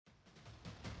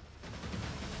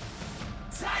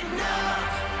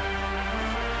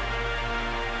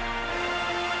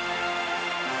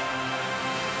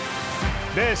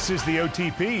This is the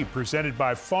OTP presented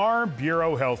by Farm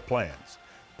Bureau Health Plans.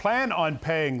 Plan on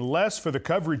paying less for the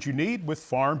coverage you need with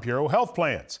Farm Bureau Health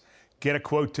Plans. Get a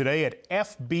quote today at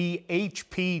fbhp.com.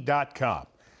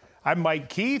 I'm Mike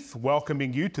Keith,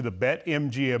 welcoming you to the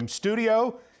BetMGM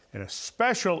studio and a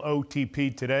special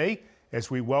OTP today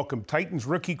as we welcome Titans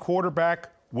rookie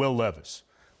quarterback Will Levis.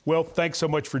 Will, thanks so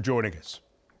much for joining us.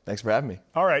 Thanks for having me.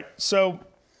 All right, so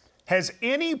has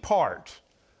any part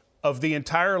of the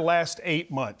entire last 8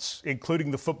 months,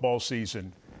 including the football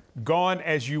season, gone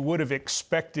as you would have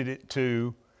expected it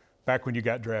to back when you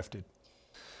got drafted?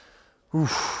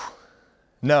 Oof.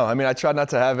 No, I mean, I tried not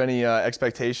to have any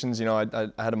expectations. You know, I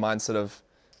had a mindset of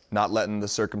not letting the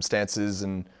circumstances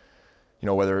and, you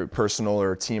know, whether personal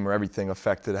or team or everything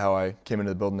affected how I came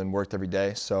into the building and worked every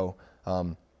day. So,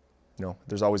 you know,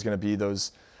 there's always going to be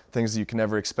those things that you can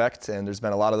never expect, and there's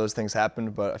been a lot of those things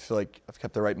happen, but I feel like I've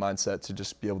kept the right mindset to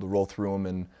just be able to roll through them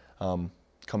and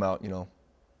come out, you know,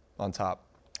 on top.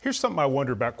 Here's something I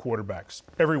wonder about quarterbacks,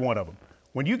 every one of them.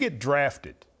 When you get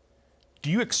drafted, do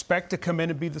you expect to come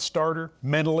in and be the starter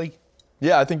mentally?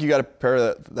 Yeah, I think you got to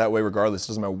prepare that way regardless. It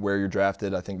doesn't matter where you're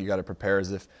drafted. I think you got to prepare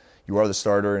as if you are the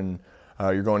starter and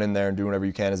you're going in there and doing whatever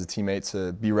you can as a teammate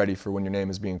to be ready for when your name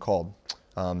is being called.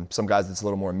 Some guys it's a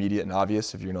little more immediate and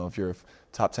obvious if you're a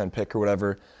top 10 pick or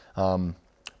whatever.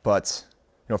 But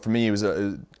you know, for me, it was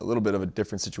a little bit of a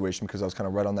different situation because I was kind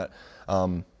of right on that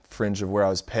fringe of where I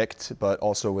was picked, but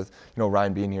also with, you know,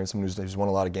 Ryan being here and someone who's won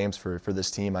a lot of games for this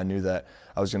team, I knew that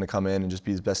I was going to come in and just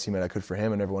be the best teammate I could for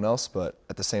him and everyone else, but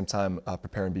at the same time,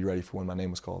 prepare and be ready for when my name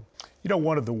was called. You know,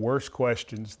 one of the worst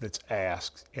questions that's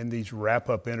asked in these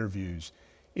wrap-up interviews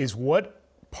is what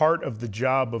part of the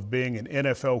job of being an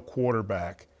NFL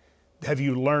quarterback have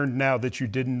you learned now that you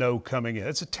didn't know coming in?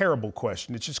 It's a terrible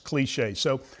question. It's just cliche.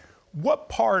 So what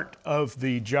part of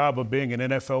the job of being an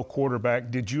NFL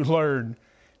quarterback did you learn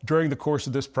during the course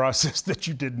of this process that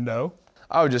you didn't know?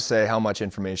 I would just say how much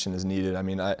information is needed. I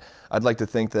mean, I'd like to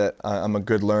think that I'm a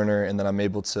good learner and that I'm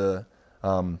able to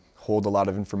hold a lot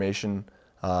of information.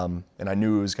 And I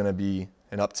knew it was going to be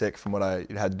an uptick from what I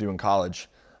had to do in college.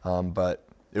 But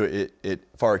it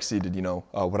far exceeded, you know,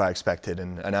 what I expected,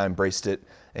 and I embraced it.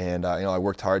 And you know, I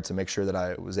worked hard to make sure that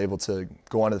I was able to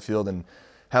go onto the field and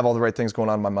have all the right things going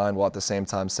on in my mind, while at the same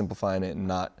time simplifying it and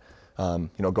not, you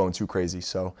know, going too crazy.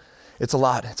 So it's a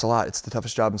lot. It's a lot. It's the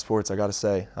toughest job in sports, I got to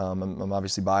say. I'm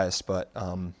obviously biased, but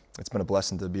it's been a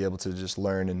blessing to be able to just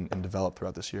learn and develop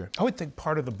throughout this year. I would think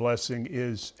part of the blessing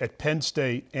is at Penn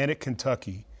State and at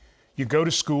Kentucky, you go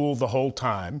to school the whole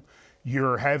time.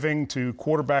 You're having to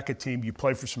quarterback a team. You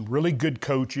play for some really good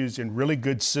coaches and really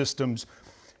good systems.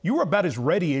 You were about as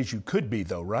ready as you could be,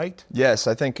 though, right? Yes,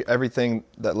 I think everything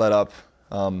that led up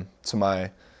to the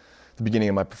beginning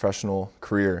of my professional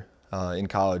career in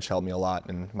college helped me a lot.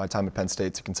 And my time at Penn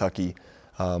State to Kentucky,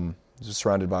 was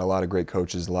surrounded by a lot of great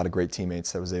coaches, a lot of great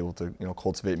teammates that was able to, you know,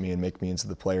 cultivate me and make me into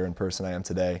the player and person I am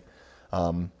today.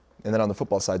 And then on the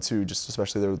football side too, just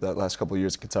especially there that last couple of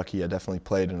years at Kentucky, I definitely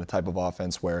played in a type of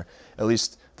offense where at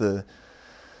least the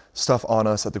stuff on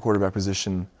us at the quarterback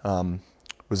position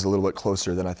was a little bit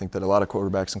closer than I think that a lot of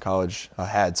quarterbacks in college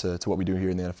had to what we do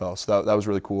here in the NFL. So that was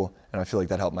really cool, and I feel like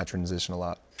that helped my transition a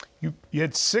lot. You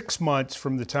had 6 months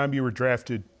from the time you were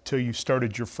drafted till you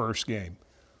started your first game.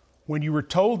 When you were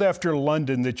told after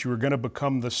London that you were going to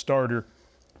become the starter,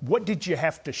 what did you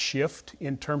have to shift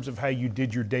in terms of how you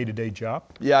did your day-to-day job?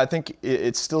 Yeah, I think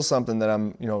it's still something that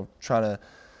I'm, you know, trying to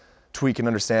tweak and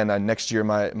understand. Next year,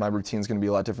 my routine is going to be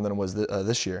a lot different than it was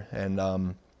this year,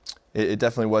 and it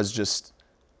definitely was just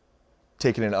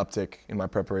taking an uptick in my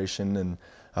preparation, and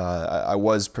I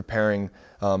was preparing,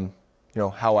 you know,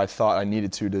 how I thought I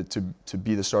needed to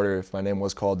be the starter if my name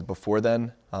was called before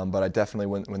then. But I definitely,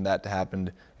 when that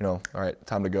happened, you know, all right,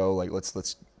 time to go. Like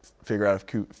let's figure out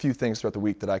a few things throughout the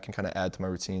week that I can kind of add to my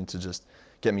routine to just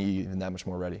get me even that much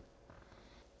more ready.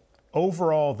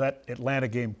 Overall, that Atlanta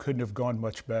game couldn't have gone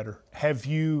much better. Have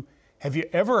you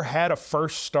ever had a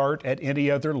first start at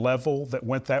any other level that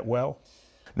went that well?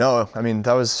 No, I mean,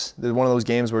 that was one of those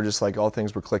games where just like all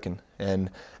things were clicking and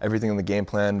everything in the game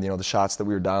plan, you know, the shots that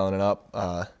we were dialing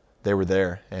up, they were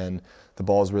there, and the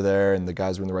balls were there and the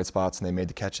guys were in the right spots and they made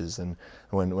the catches. And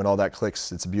when all that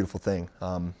clicks, it's a beautiful thing.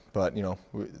 But, you know,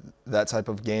 that type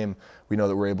of game, we know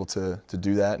that we're able to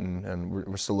do that, and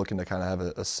we're still looking to kind of have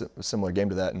a similar game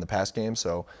to that in the past game.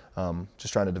 So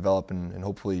just trying to develop and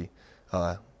hopefully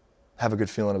have a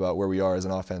good feeling about where we are as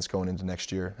an offense going into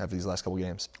next year after these last couple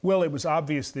games. Well, it was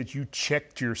obvious that you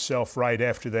checked yourself right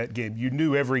after that game. You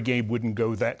knew every game wouldn't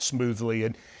go that smoothly,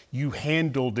 and you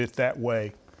handled it that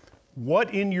way.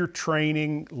 What in your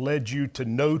training led you to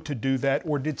know to do that,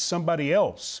 or did somebody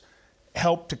else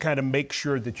help to kind of make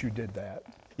sure that you did that?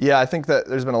 Yeah, I think that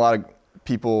there's been a lot of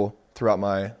people throughout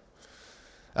my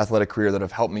athletic career that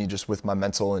have helped me just with my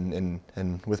mental and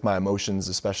with my emotions,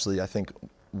 especially. I think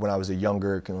when I was a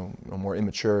younger, more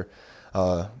immature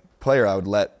player, I would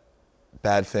let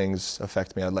bad things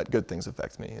affect me. I'd let good things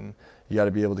affect me. And you got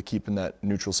to be able to keep in that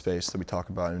neutral space that we talk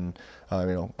about. And, I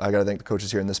got to thank the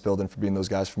coaches here in this building for being those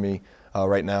guys for me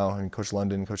right now. And Coach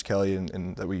London, Coach Kelly,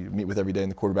 and that we meet with every day in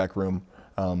the quarterback room.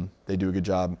 They do a good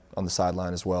job on the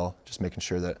sideline as well, just making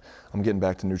sure that I'm getting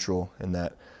back to neutral and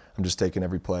that I'm just taking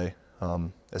every play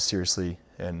as seriously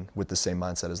and with the same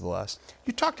mindset as the last.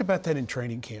 You talked about that in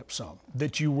training camp some,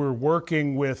 that you were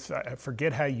working with, I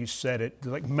forget how you said it,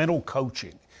 like mental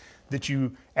coaching, that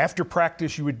you, after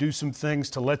practice, you would do some things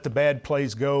to let the bad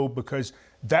plays go because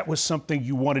that was something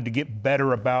you wanted to get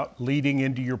better about leading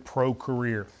into your pro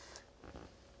career.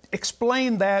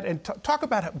 Explain that and talk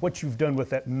about what you've done with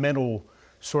that mental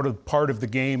sort of part of the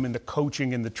game and the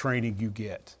coaching and the training you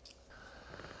get.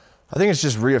 I think it's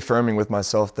just reaffirming with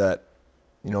myself that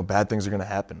bad things are going to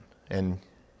happen. And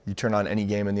you turn on any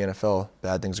game in the NFL,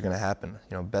 bad things are going to happen.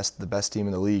 The best team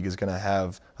in the league is going to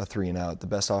have a 3-and-out. The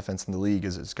best offense in the league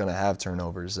is going to have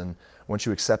turnovers. And once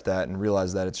you accept that and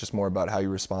realize that it's just more about how you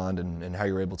respond and how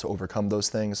you're able to overcome those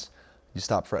things, you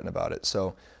stop fretting about it.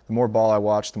 So the more ball I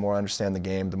watch, the more I understand the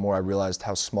game, the more I realized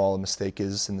how small a mistake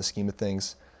is in the scheme of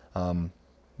things. And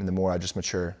the more I just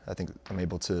mature, I think I'm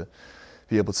able to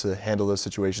be able to handle those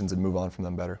situations and move on from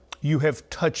them better. You have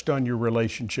touched on your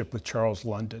relationship with Charles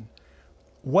London.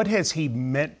 What has he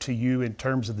meant to you in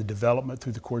terms of the development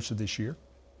through the course of this year?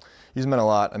 He's meant a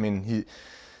lot. I mean,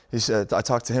 he said I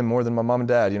talk to him more than my mom and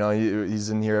dad. He's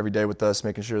in here every day with us,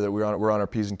 making sure that we're on our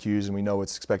P's and Q's and we know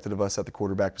what's expected of us at the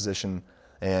quarterback position.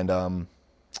 And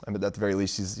at the very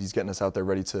least, he's getting us out there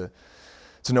ready to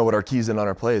know what our keys in on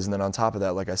our plays. And then on top of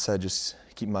that, like I said, just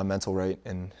keeping my mental right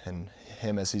and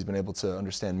him as he's been able to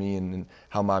understand me and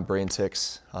how my brain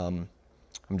ticks. I'm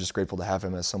just grateful to have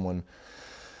him as someone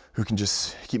who can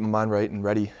just keep my mind right and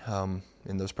ready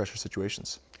in those pressure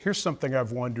situations. Here's something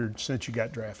I've wondered since you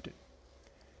got drafted.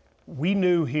 We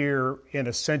knew here in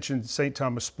Ascension St.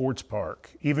 Thomas Sports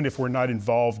Park, even if we're not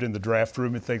involved in the draft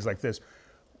room and things like this,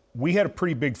 we had a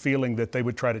pretty big feeling that they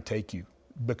would try to take you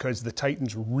because the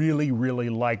Titans really, really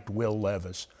liked Will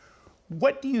Levis.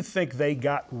 What do you think they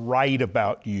got right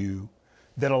about you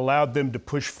that allowed them to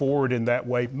push forward in that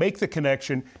way, make the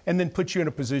connection, and then put you in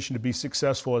a position to be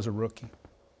successful as a rookie?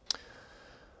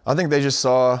 I think they just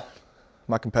saw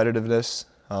my competitiveness,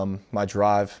 my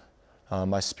drive,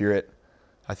 my spirit.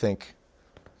 I think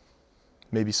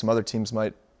maybe some other teams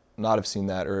might not have seen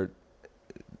that, or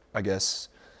I guess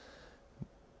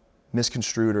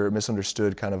misconstrued or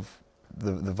misunderstood kind of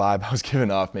the vibe I was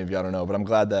giving off, maybe, I don't know. But I'm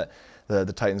glad that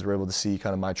the Titans were able to see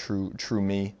kind of my true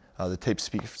me. The tape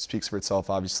speaks for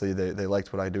itself, obviously. They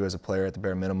liked what I do as a player at the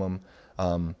bare minimum,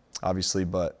 obviously,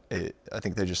 but I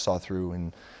think they just saw through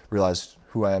and realized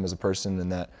who I am as a person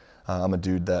and that I'm a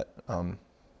dude that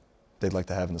they'd like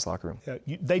to have in this locker room.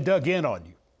 Yeah, they dug in on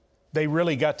you. They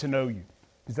really got to know you.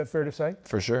 Is that fair to say?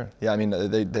 For sure. Yeah, I mean,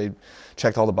 they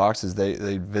checked all the boxes.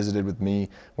 They visited with me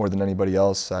more than anybody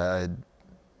else. I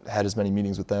had as many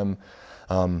meetings with them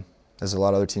as a lot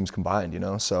of other teams combined,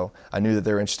 So I knew that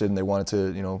they were interested and they wanted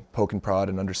to, poke and prod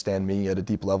and understand me at a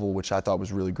deep level, which I thought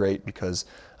was really great because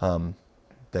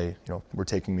they, were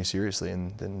taking me seriously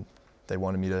and they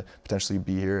wanted me to potentially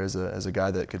be here as a guy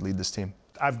that could lead this team.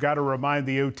 I've got to remind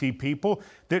the OT people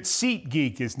that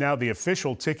SeatGeek is now the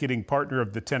official ticketing partner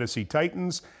of the Tennessee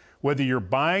Titans. Whether you're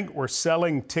buying or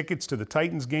selling tickets to the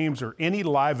Titans games or any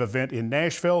live event in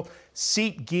Nashville,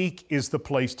 SeatGeek is the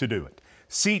place to do it.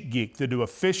 SeatGeek, the new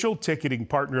official ticketing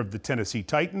partner of the Tennessee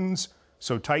Titans,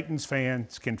 so Titans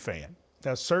fans can fan.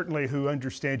 Now, certainly who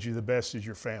understands you the best is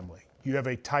your family. You have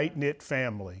a tight-knit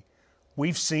family.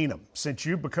 We've seen them. Since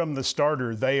you've become the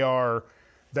starter, there are,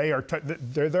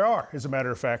 as a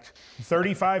matter of fact,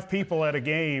 35 people at a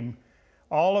game.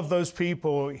 All of those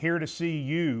people here to see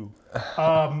you.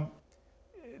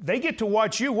 They get to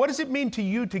watch you. What does it mean to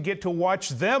you to get to watch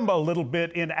them a little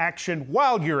bit in action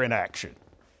while you're in action?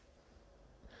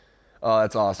 Oh,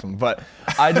 that's awesome. But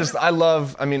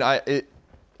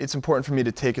it's important for me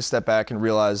to take a step back and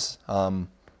realize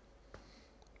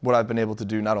what I've been able to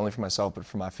do, not only for myself, but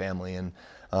for my family. And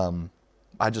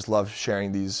I just love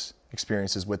sharing these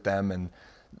experiences with them. And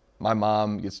my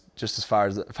mom gets just as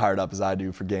fired up as I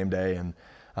do for game day, and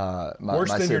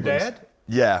worse than your dad?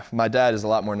 Yeah, my dad is a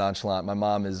lot more nonchalant. My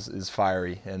mom is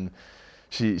fiery, and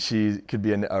she could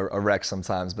be a wreck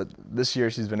sometimes. But this year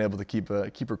she's been able to keep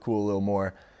her cool a little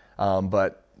more.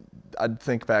 But I'd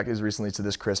think back as recently to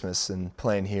this Christmas and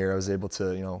playing here. I was able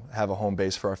to have a home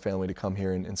base for our family to come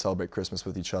here and celebrate Christmas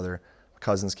with each other. My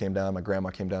cousins came down, my grandma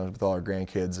came down with all our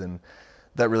grandkids, and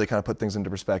that really kind of put things into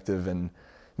perspective and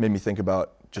made me think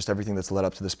about just everything that's led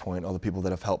up to this point, all the people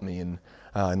that have helped me and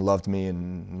loved me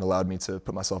and allowed me to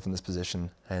put myself in this position.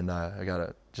 And I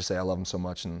gotta just say I love them so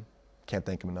much and can't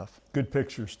thank them enough. Good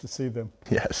pictures to see them.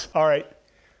 Yes. All right,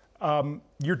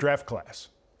 your draft class.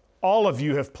 All of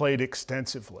you have played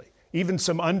extensively, even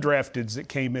some undrafteds that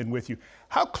came in with you.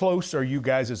 How close are you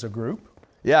guys as a group?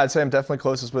 Yeah, I'd say I'm definitely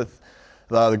closest with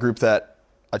the group that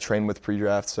I trained with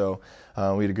pre-draft. So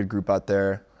we had a good group out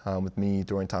there with me,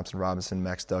 Dorian Thompson-Robinson,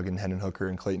 Max Duggan, Hendon Hooker,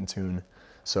 and Clayton Toon.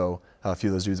 So a few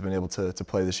of those dudes have been able to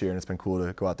play this year, and it's been cool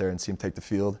to go out there and see them take the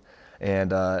field.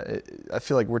 And I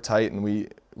feel like we're tight, and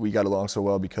we got along so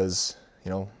well because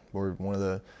we're one of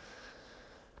the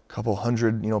couple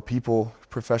hundred people,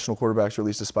 professional quarterbacks, or at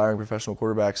least aspiring professional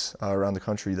quarterbacks around the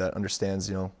country that understands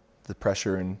the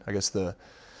pressure and I guess the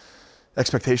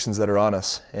expectations that are on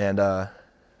us. And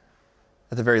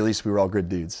at the very least, we were all good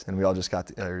dudes, and we all just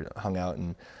hung out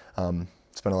and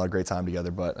spent a lot of great time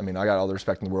together. But I mean, I got all the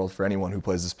respect in the world for anyone who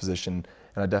plays this position,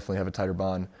 and I definitely have a tighter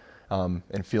bond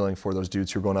and feeling for those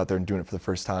dudes who are going out there and doing it for the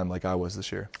first time like I was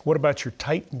this year. What about your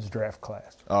Titans draft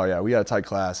class? Oh yeah, we got a tight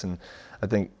class, and I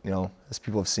think as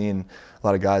people have seen, a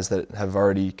lot of guys that have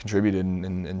already contributed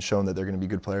and shown that they're going to be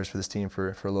good players for this team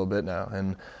for a little bit now.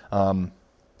 And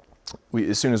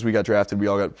as soon as we got drafted, we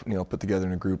all got put together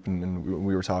in a group, and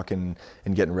we were talking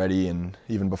and getting ready. And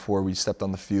even before we stepped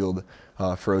on the field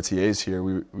for OTAs here,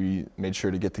 we made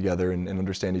sure to get together and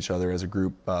understand each other as a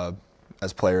group,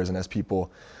 as players and as people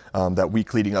that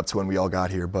week leading up to when we all got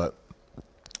here. But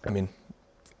I mean,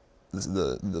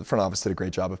 the front office did a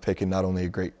great job of picking not only a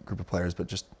great group of players, but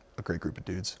just a great group of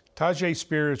dudes. Tyjae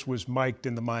Spears was mic'd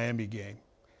in the Miami game,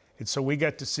 and so we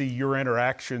got to see your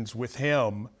interactions with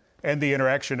him and the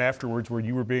interaction afterwards where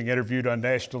you were being interviewed on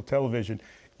national television.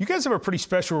 You guys have a pretty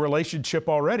special relationship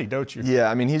already, don't you? Yeah,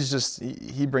 I mean,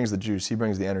 he brings the juice, he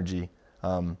brings the energy,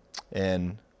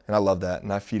 and I love that,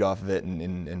 and I feed off of it,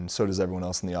 and so does everyone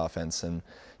else in the offense. And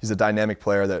he's a dynamic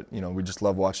player that we just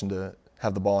love watching to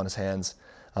have the ball in his hands,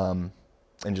 and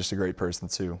just a great person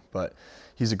too. But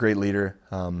he's a great leader.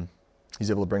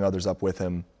 He's able to bring others up with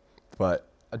him, but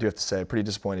I do have to say, I'm pretty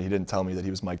disappointed he didn't tell me that he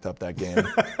was mic'd up that game,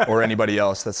 or anybody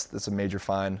else. That's a major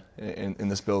fine in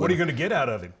this building. What are you going to get out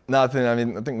of him? Nothing. I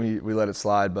mean, I think we let it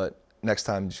slide, but next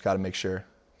time you just got to make sure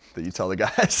that you tell the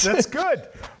guys. That's good.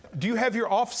 Do you have your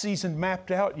off season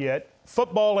mapped out yet,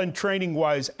 football and training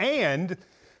wise, and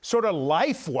sort of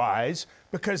life wise?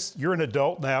 Because you're an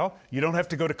adult now, you don't have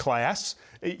to go to class.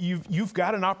 You've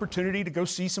got an opportunity to go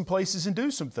see some places and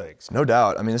do some things. No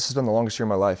doubt. I mean, this has been the longest year of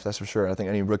my life, that's for sure. I think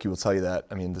any rookie will tell you that.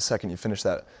 I mean, the second you finish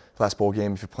that last bowl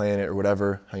game, if you're playing it or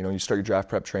whatever, you start your draft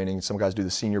prep training. Some guys do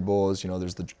the senior bowls.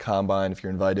 There's the combine if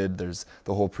you're invited. There's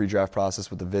the whole pre-draft process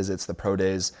with the visits, the pro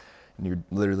days, and you're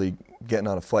literally getting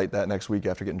on a flight that next week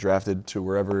after getting drafted to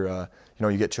wherever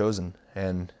you get chosen,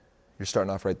 and you're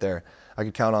starting off right there. I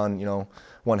could count on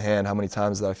one hand how many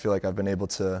times that I feel like I've been able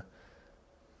to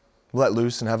let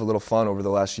loose and have a little fun over the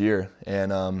last year.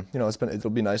 And it'll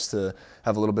be nice to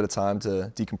have a little bit of time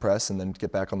to decompress and then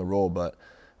get back on the roll. But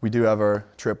we do have our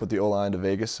trip with the O-line to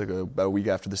Vegas about a week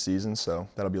after the season, so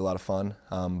that'll be a lot of fun.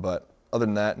 But other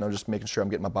than that, just making sure I'm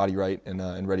getting my body right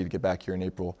and ready to get back here in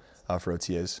April for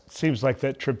OTAs. Seems like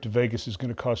that trip to Vegas is going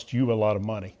to cost you a lot of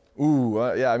money. Ooh,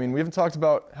 yeah. I mean, we haven't talked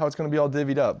about how it's going to be all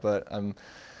divvied up, but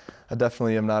I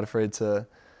definitely am not afraid to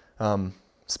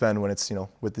spend when it's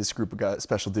with this group of guys,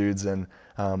 special dudes, and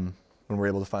when we're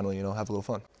able to finally have a little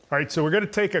fun. All right, so we're going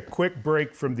to take a quick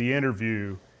break from the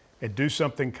interview and do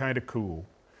something kind of cool.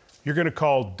 You're going to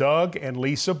call Doug and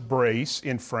Lisa Brace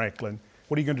in Franklin.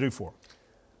 What are you going to do for them?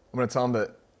 I'm going to tell them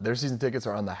that their season tickets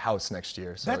are on the house next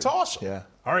year. So that's awesome. Yeah.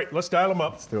 All right, let's dial them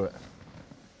up. Let's do it.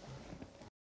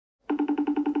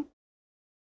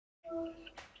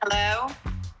 Hello.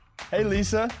 Hey,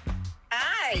 Lisa.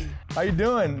 Hi. How you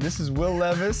doing? This is Will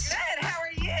Levis. Good. How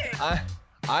are you?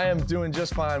 I am doing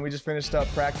just fine. We just finished up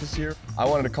practice here. I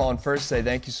wanted to call and first say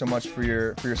thank you so much for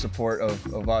your support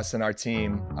of us and our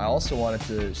team. I also wanted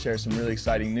to share some really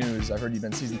exciting news. I heard you've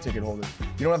been season ticket holders.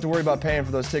 You don't have to worry about paying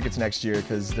for those tickets next year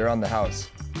because they're on the house.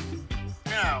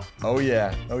 No. Oh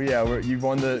yeah. You've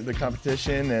won the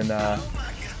competition, and Oh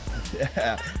my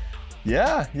God.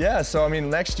 yeah. So I mean,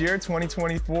 next year,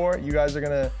 2024, you guys are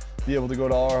gonna be able to go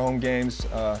to all our home games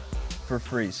for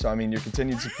free. So I mean, your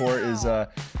continued support is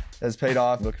has paid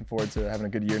off. Looking forward to having a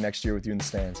good year next year with you in the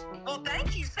stands. Well,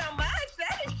 thank you so much.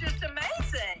 That is just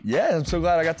amazing. Yeah, I'm so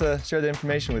glad I got to share the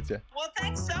information with you. Well,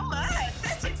 thanks so much.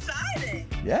 That's exciting.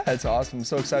 Yeah, it's awesome. I'm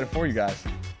so excited for you guys.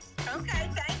 Okay,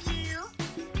 thank you.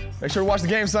 Make sure to watch the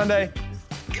game Sunday.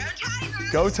 Go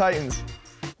Tigers. Go Titans.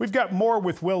 We've got more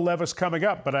with Will Levis coming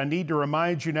up, but I need to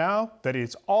remind you now that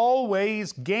it's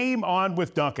always game on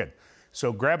with Dunkin'.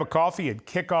 So grab a coffee and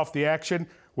kick off the action,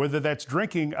 whether that's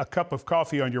drinking a cup of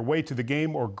coffee on your way to the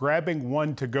game or grabbing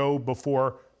one to go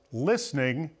before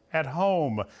listening at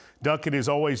home. Dunkin' is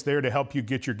always there to help you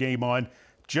get your game on.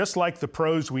 Just like the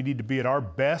pros, we need to be at our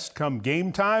best come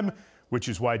game time, which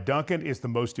is why Dunkin' is the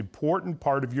most important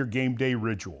part of your game day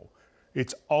ritual.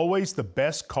 It's always the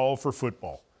best call for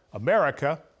football.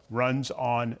 America runs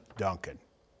on Dunkin'.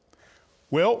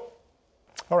 Will,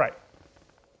 all right.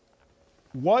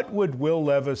 What would Will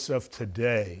Levis of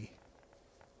today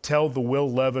tell the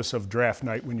Will Levis of draft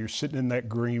night when you're sitting in that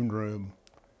green room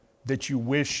that you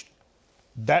wish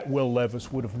that Will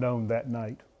Levis would have known that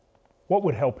night? What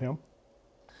would help him?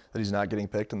 That he's not getting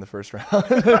picked in the first round.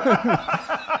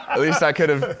 At least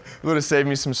it would have saved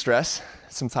me some stress,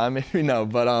 some time maybe. No,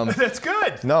 but That's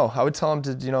good. No, I would tell him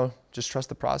to just trust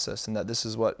the process and that this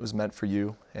is what was meant for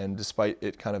you. And despite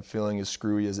it kind of feeling as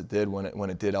screwy as it did when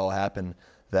it did all happen,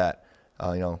 that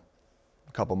a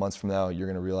couple months from now you're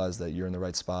going to realize that you're in the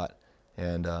right spot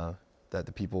and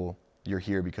that you're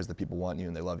here because the people want you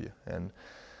and they love you. And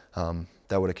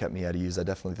that would have kept me at ease. I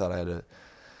definitely thought I had a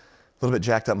little bit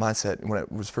jacked up mindset when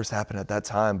it was first happening at that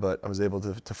time, but I was able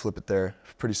to flip it there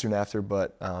pretty soon after.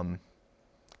 But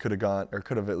could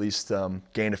have at least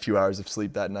gained a few hours of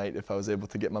sleep that night if I was able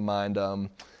to get my mind a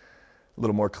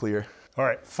little more clear. All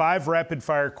right, 5 rapid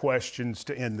fire questions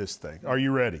to end this thing. Are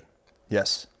you ready?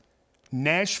 Yes.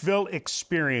 Nashville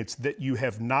experience that you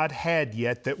have not had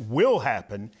yet that will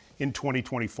happen in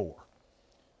 2024.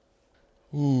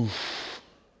 Ooh.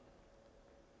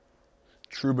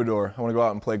 Troubadour. I want to go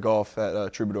out and play golf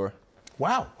at Troubadour.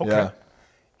 Wow, okay. Yeah.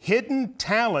 Hidden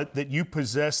talent that you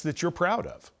possess that you're proud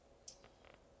of.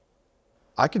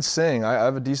 I could sing. I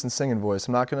have a decent singing voice.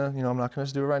 I'm not gonna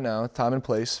just do it right now. Time and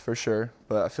place for sure,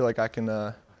 but I feel like I can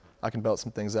belt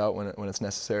some things out when it's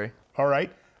necessary. All right.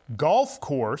 Golf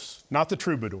course, not the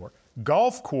Troubadour,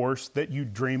 golf course that you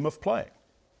dream of playing.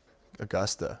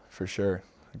 Augusta, for sure.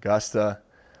 Augusta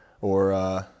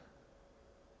or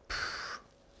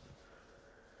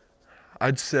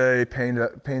I'd say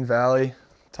Payne Valley,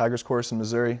 Tigers course in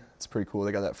Missouri. It's pretty cool.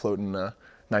 They got that floating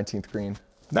 19th green.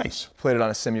 Nice. Played it on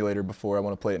a simulator before. I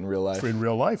want to play it in real life. In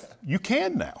real life? You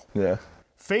can now. Yeah.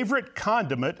 Favorite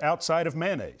condiment outside of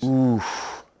mayonnaise? Ooh.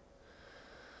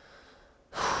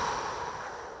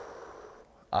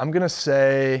 I'm going to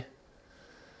say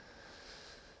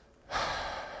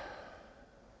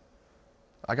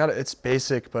it's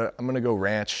basic, but I'm going to go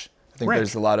ranch. I think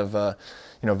there's a lot of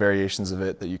variations of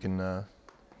it that you can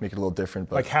make it a little different.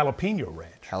 But like jalapeno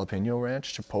ranch. Jalapeno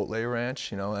ranch, chipotle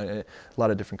ranch, a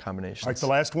lot of different combinations. All right, the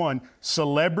last one.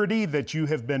 Celebrity that you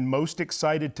have been most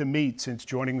excited to meet since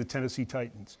joining the Tennessee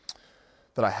Titans?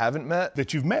 That I haven't met?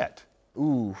 That you've met.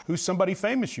 Ooh. Who's somebody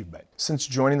famous you've met? Since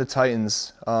joining the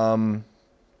Titans,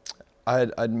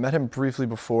 I'd met him briefly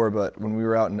before, but when we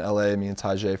were out in LA, me and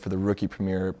Tajay, for the rookie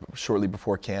premiere shortly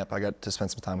before camp, I got to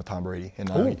spend some time with Tom Brady.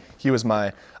 And he was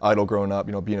my idol growing up,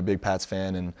 being a big Pats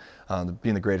fan and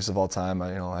being the greatest of all time.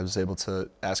 I was able to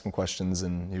ask him questions,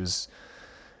 and he was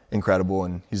incredible.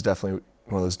 And he's definitely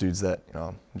one of those dudes that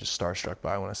I'm just starstruck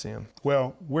by when I see him.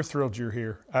 Well, we're thrilled you're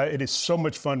here. It is so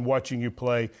much fun watching you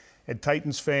play. And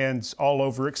Titans fans all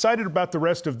over, excited about the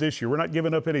rest of this year. We're not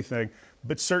giving up anything,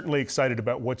 but certainly excited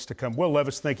about what's to come. Will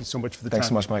Levis, thank you so much for the time. Thanks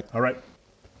so much, Mike. All right.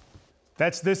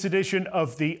 That's this edition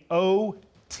of the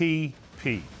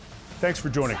OTP. Thanks for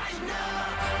joining us.